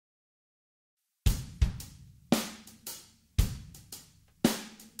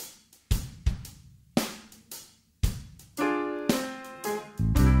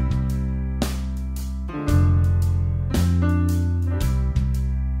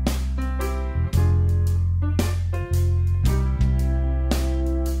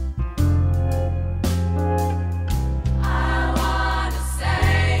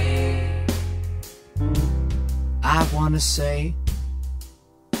wanna say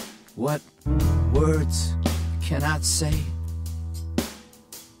what words cannot say.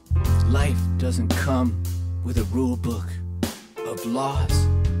 Life doesn't come with a rule book of laws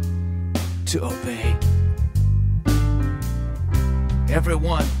to obey.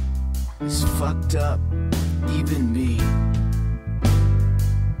 Everyone is fucked up, even me.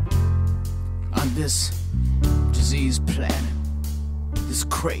 On this diseased planet, this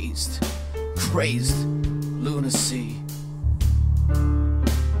crazed lunacy.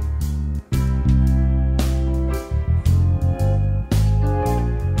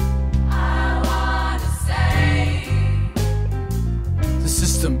 I wanna say the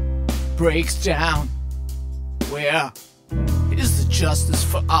system breaks down. Where is the justice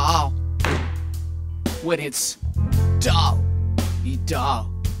for all? When it's dull, eat dull,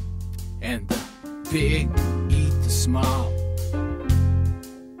 and the big eat the small.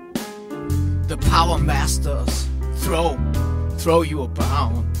 The power masters throw you a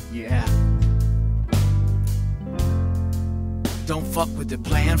bone, yeah. Don't fuck with the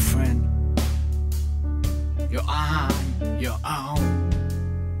plan, friend. You're on your own.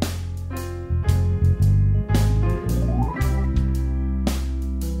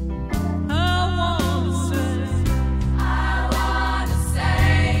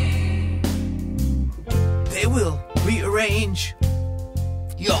 They will rearrange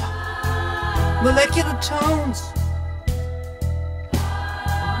your molecular tones.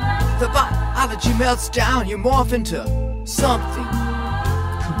 The biology melts down, you morph into something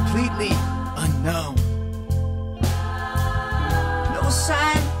completely unknown. No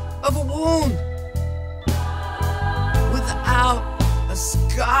sign of a wound without a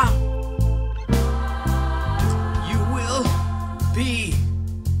scar. You will be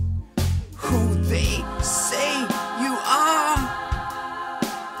who they say you are.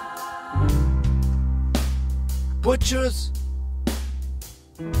 Butchers,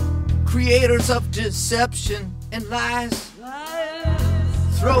 creators of deception and lies,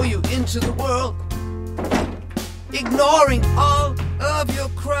 throw you into the world, ignoring all of your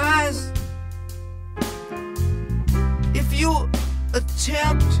cries. If you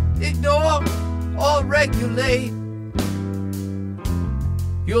attempt, ignore, or regulate,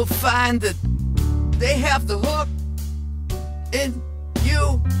 you'll find that they have the hook, and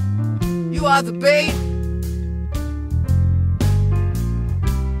you are the bait.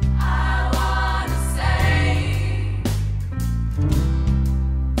 I wanna say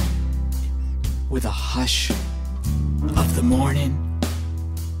With a hush of the morning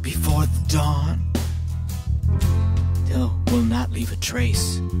before the dawn, they will not leave a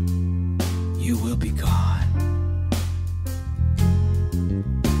trace. You will be gone.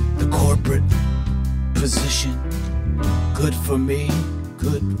 The corporate position, good for me,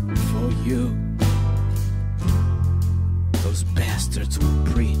 good for you. Those bastards will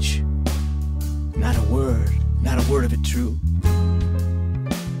preach, not a word of it true.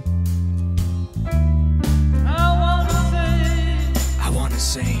 I wanna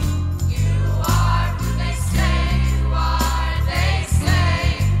say you are who they say you are. They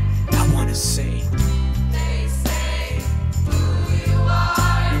say who you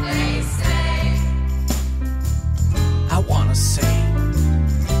are. They say I wanna say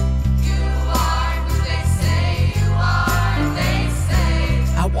you are who they say you are. They say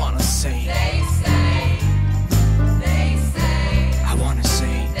I wanna say they say I wanna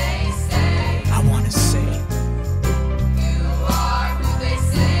say they say I wanna say you are who they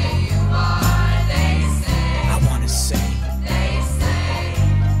say you are. They say I wanna say they say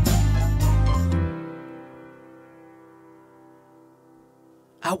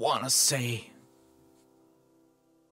I wanna say